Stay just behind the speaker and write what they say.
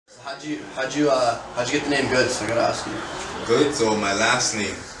How'd you get the name Goodzz? I gotta ask you. Goodzz, so my last name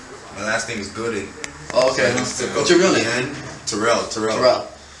is Gooden. Oh, okay. So What's your real name? Terrell.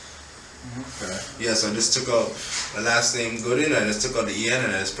 Okay. Yeah, so I just took out my last name Gooden, I just took out the EN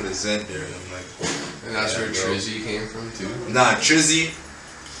and I just put a Z there. And I'm like, and that's where Trizzy came from too? Nah, Trizzy,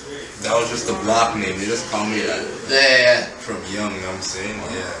 that was just a block name. They just call me that. Yeah. From young, you know what I'm saying?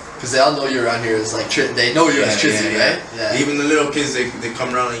 Yeah. Because they all know you around here as like, they know you as Trizzy, right? Yeah. Even the little kids, they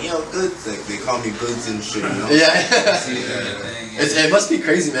come around like, yo, Goodzz. Like, they call me Goodzz and shit, you know? It must be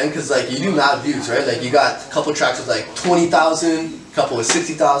crazy, man, because like, you do mad views, right? Like, you got a couple tracks with like 20,000, a couple with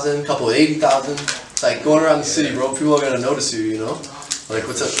 60,000, a couple with 80,000. It's like going around the city, bro, people are gonna notice you, you know? Like,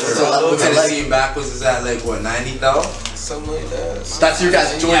 what's it like? Tennessee backwards is at like, what, 90,000? Something like that. That's your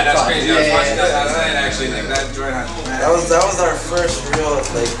guys' joint. Yeah, that's crazy. I was watching that last night, actually. Like, that joint had that was our first real,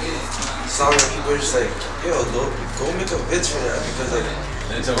 like, song that people were just like, yo, go make a bitch for that. Because, like,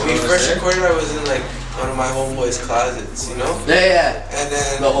 when we first recorded, I was in, like, one of my homeboys' closets, you know? Yeah. And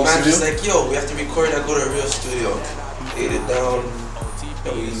then the man was like, yo, we have to record that, go to a real studio. Ate it down,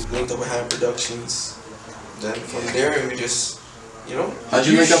 and we linked up with Ham Productions. Then from there, we just, you know. How'd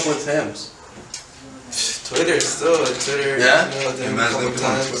you link up with Hams? Twitter. Yeah? You know, then a couple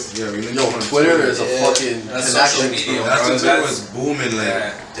times. Twitter is a fucking connection. That's when Twitter was booming,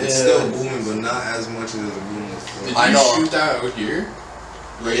 like, it's still booming, but not as much as it was booming before. Did you shoot that out here?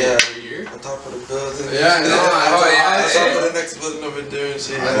 Right here? On top of the building. Yeah, no, on top of the next building over there and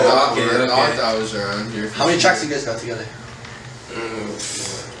shit. I thought that was around here. How many tracks you guys got together?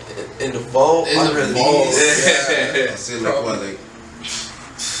 In the vault, unreleased. I said like what, like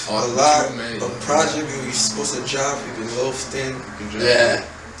a lot of project we were supposed to drop, we've been loafed in. You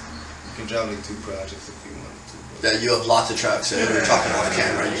can drop like 2 projects if you want to. Yeah, you have lots of tracks. So we're talking off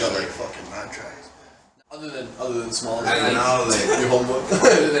camera. You got like fucking mad tracks. Other than Smallz, like your homeboy.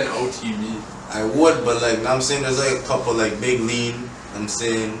 Other than OTV, I would, but like I'm saying, there's like a couple like Big Lean. I'm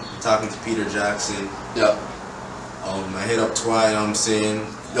saying, talking to Peter Jackson. Yeah. I hit up Twy. I'm saying.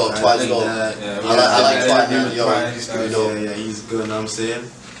 Yo, Twy's dope. I like Twy, man. Yo, he's pretty dope. Yeah, he's good. I'm saying.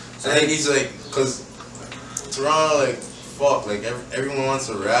 I think he's like, cause Toronto, like, fuck, like everyone wants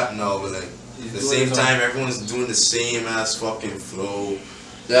to rap now, but like at the same time, everyone's doing the same ass fucking flow.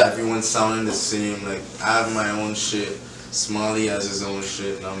 Yeah. Everyone's sounding the same. Like, I have my own shit. Smalley has his own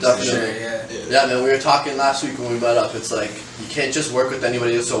shit. And I'm Definitely. Yeah, man. We were talking last week when we met up. It's like you can't just work with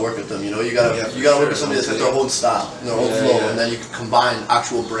anybody else to work with them. You know, you gotta work with somebody that's got their own style, their own flow, and then you can combine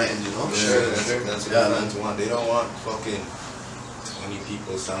actual brand. You know. That's what fans want. They don't want fucking 20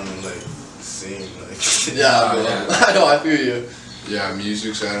 people sounding like the same. Like. I know. I feel you. Yeah,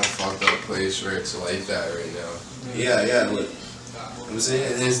 music's at a fucked up place where it's like that right now. Yeah. Look, I'm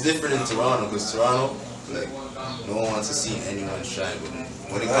saying it's different in Toronto because Toronto, like, no one wants to see anyone shine. But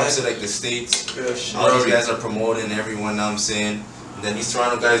when it comes to like the States, all these guys are promoting everyone. Now I'm saying, and then these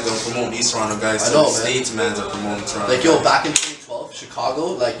Toronto guys don't promote these Toronto guys. So the States mans are promoting Toronto. Like back in 2012, Chicago,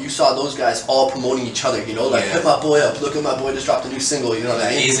 like you saw those guys all promoting each other. You know, like hit my boy up. Look at my boy just dropped a new single. You know what I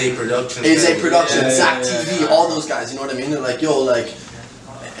mean? AZ Productions. Zach TV, all those guys. You know what I mean? They're like, yo, like.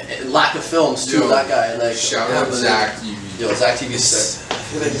 Lack of films too. That guy, like shout out Zach TV. Yo, Zach TV's sick. I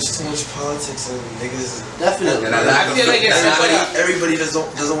feel like there's too much politics and niggas. Definitely. And I feel like everybody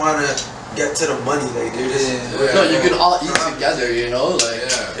doesn't want to get to the money. Like they're just no, you can all eat together. You know,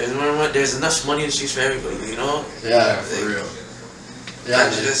 like there's enough money in the streets for everybody. You know. Yeah, for real. Yeah,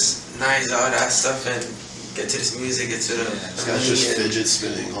 just nice all that stuff and get to this music, get to the. This guy's just fidget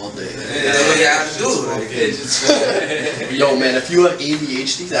spinning all day. That's what you have to do. Fidget spinning. Yo, man, if you have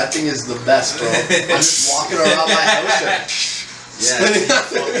ADHD, that thing is the best, bro. I'm just walking around my house.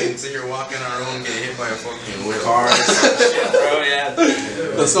 So you're walking around, get hit by a fucking car or some shit, bro.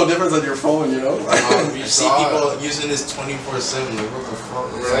 That's no difference on your phone, you know. You see people using this 24/7. Like, what the fuck?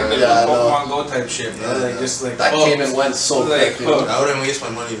 It's like the Pokemon Go type shit, bro. Like just like that came and went so quick. You know? I wouldn't waste my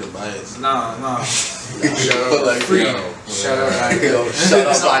money to buy it. No. But like free. Shout out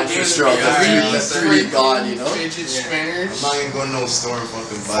Ryan for sure. Free God, you know. Fidget spinners. I'm not even going to no store and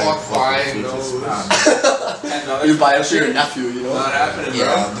fucking buy buying those. You buy it for your nephew, you know. Not happening, bro.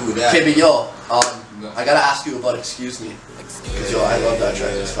 I'll do that. Okay, but yo, I gotta ask you about Excuse Me. Cause yo, I love that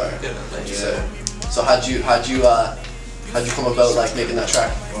track. It's fire. So how'd you come about like making that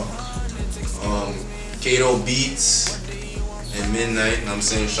track? Kato Beats and Midnight, and I'm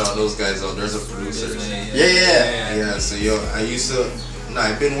saying shout those guys out. There's a producer. Yeah. So yo,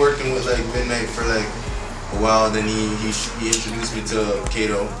 I've been working with like Midnight for like a while. Then he introduced me to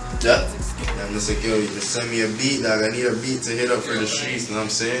Kato. Yeah. And I'm just like, yo, you just send me a beat, dog. I need a beat to hit up for the streets. You know what I'm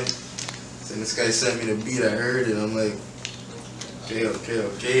saying? So this guy sent me the beat. I heard it. I'm like,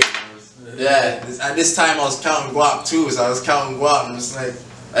 Okay. Yeah. At this time, I was counting guap too, so I was counting guap, and it's like.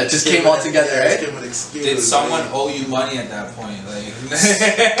 It just came all together, right? Did someone owe you money at that point? Like, Who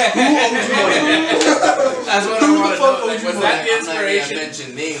owed you money? that's what I want to know. Like, was that the inspiration? I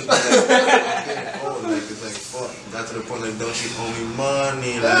mentioned names, but it's like, fuck. Got to the point like, don't you owe me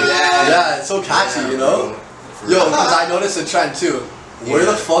money? Like, yeah, it's so catchy, you know? Yo, because I noticed a trend too. Where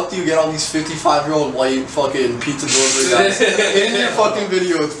the fuck do you get all these 55-year-old white fucking pizza delivery guys in your fucking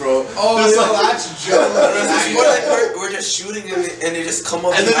videos, bro? Oh, that's Joe. It's more like we're just shooting and they just come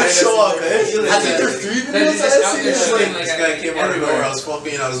up and then they show up, eh? I think there's 3 videos I see. This guy came out of nowhere. I was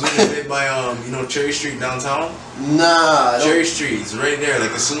doing a bit by Cherry Street downtown. Nah. Cherry Street, it's right there.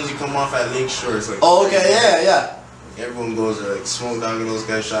 Like as soon as you come off at Lake Shore, it's like. Oh, okay, yeah. Everyone goes there. Like Smoke Dog and those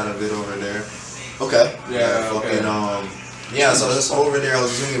guys shot a bit over there. Okay. Yeah, so I was over there, I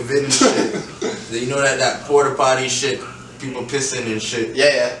was doing a vid and shit. You know that porta potty shit, people pissing and shit.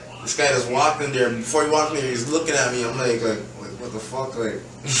 Yeah. This guy just walked in there, and before he walked in there, he's looking at me. I'm like what the fuck, like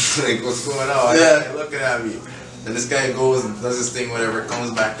what's going on? Yeah. Looking at me. And this guy goes and does this thing, whatever,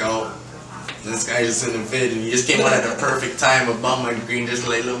 comes back out. And this guy just in the vid, and he just came out at the perfect time above my green, just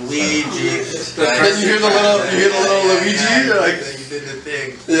like Luigi. Then you hear the little Luigi, you're like, you did the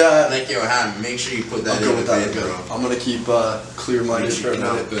thing. Yeah. Like, yo, Han, make sure you put that I'm in good the with vid, that. bro. I'm gonna keep clear-minded for a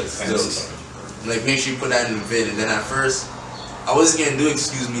minute. Good. Like, make sure you put that in the vid. And then at first, I wasn't gonna do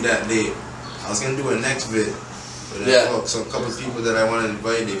Excuse Me that day. I was gonna do a next vid. But then, so a couple of people that I wanted to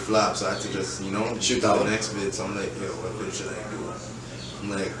invite, they flopped. So I had to just, shoot that the one. next vid. So I'm like, yo, what vid should I do? I'm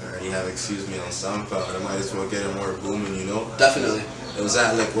like, I already have Excuse Me on SoundCloud. I might as well get it more booming, Definitely. It was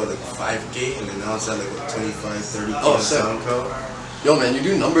at like 5K, and then now it's at like 25, 30K Oh, on sick. SoundCloud. Yo, man, you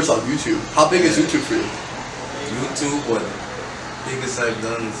do numbers on YouTube. How big is YouTube for you? YouTube, what biggest I've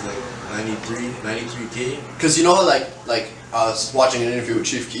done is like 93K. Cause you know how like I was watching an interview with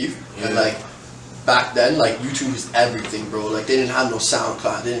Chief Keef, and like back then like YouTube was everything, bro. Like they didn't have no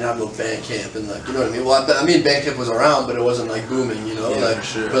SoundCloud, they didn't have no Bandcamp, and like you know what I mean. Well, I mean Bandcamp was around, but it wasn't like booming, you know. Yeah, like for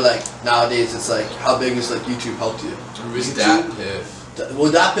sure. But like nowadays, it's like how big is like YouTube helped you?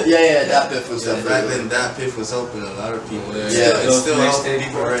 Well, that Piff was back definitely. then. That Piff was helping a lot of people. Yeah, it's still helping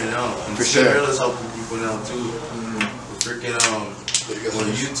people right now. And for sure. It's helping people now too. Freaking on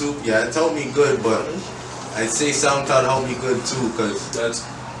YouTube, it helped me good, but I'd say SoundCloud helped me good too, cause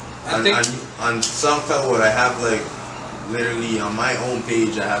on SoundCloud, what I have like literally on my own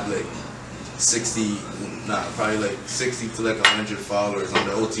page, I have like 60 to like 100 followers on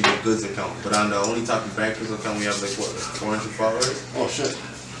the OTB Goodzz account. But on the Only Talking Bankers account, we have like 400 followers. Oh shit.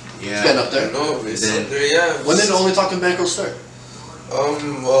 Yeah. It's getting up there. No, it's up there, yeah. When did the Only Talking Bankers start?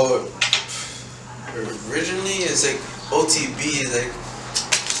 Well, originally it's like OTB is like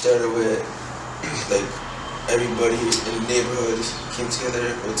started with like everybody in the neighborhood came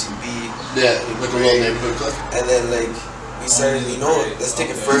together, OTB. Yeah, like a little neighborhood club. And then like we started, let's take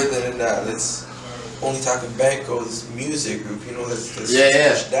it further than that. Let's Only Talking Bankers music group, let's push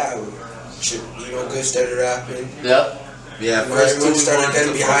that. Goodzz started rapping. Yeah. Yeah, everyone started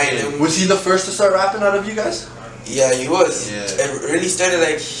getting behind him. Was he the first to start rapping out of you guys? Yeah, he was. Yeah. It really started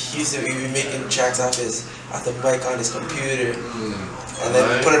like he used to be making tracks off the mic on his computer, and then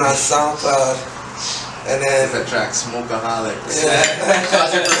we put it on SoundCloud. And then that track Smokeaholic. Yeah. That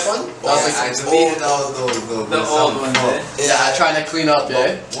was your first one? I deleted all the old ones. Yeah, trying to clean up,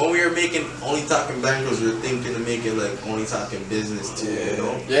 When we were making Only Talking Bankers, we were thinking to make it like Only Talking Business too,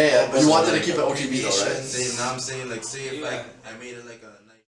 Yeah, but you wanted to keep it OTB though, right? I'm saying, like, say if like I made it like a